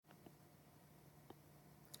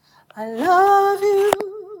I love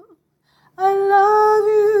you, I love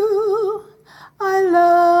you, I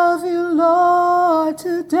love you, Lord,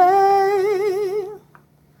 today,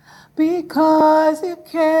 because you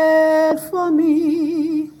cared for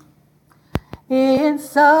me in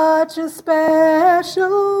such a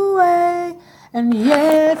special way. And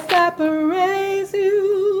yes, I praise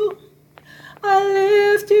you, I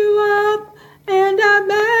lift you up, and I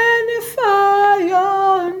magnify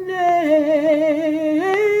your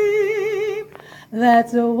name.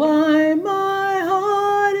 That's why my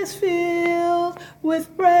heart is filled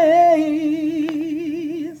with praise.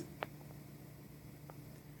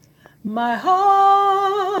 My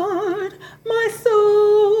heart, my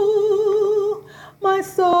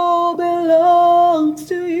soul belongs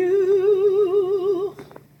to you.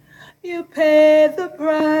 You paid the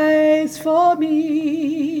price for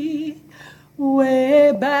me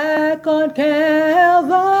way back on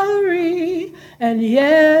Calvary. And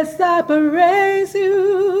yes, I praise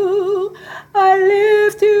you. I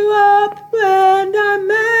lift you up and I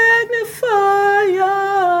magnify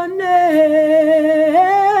your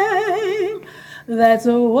name. That's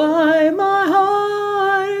why my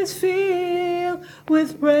heart is filled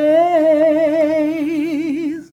with praise.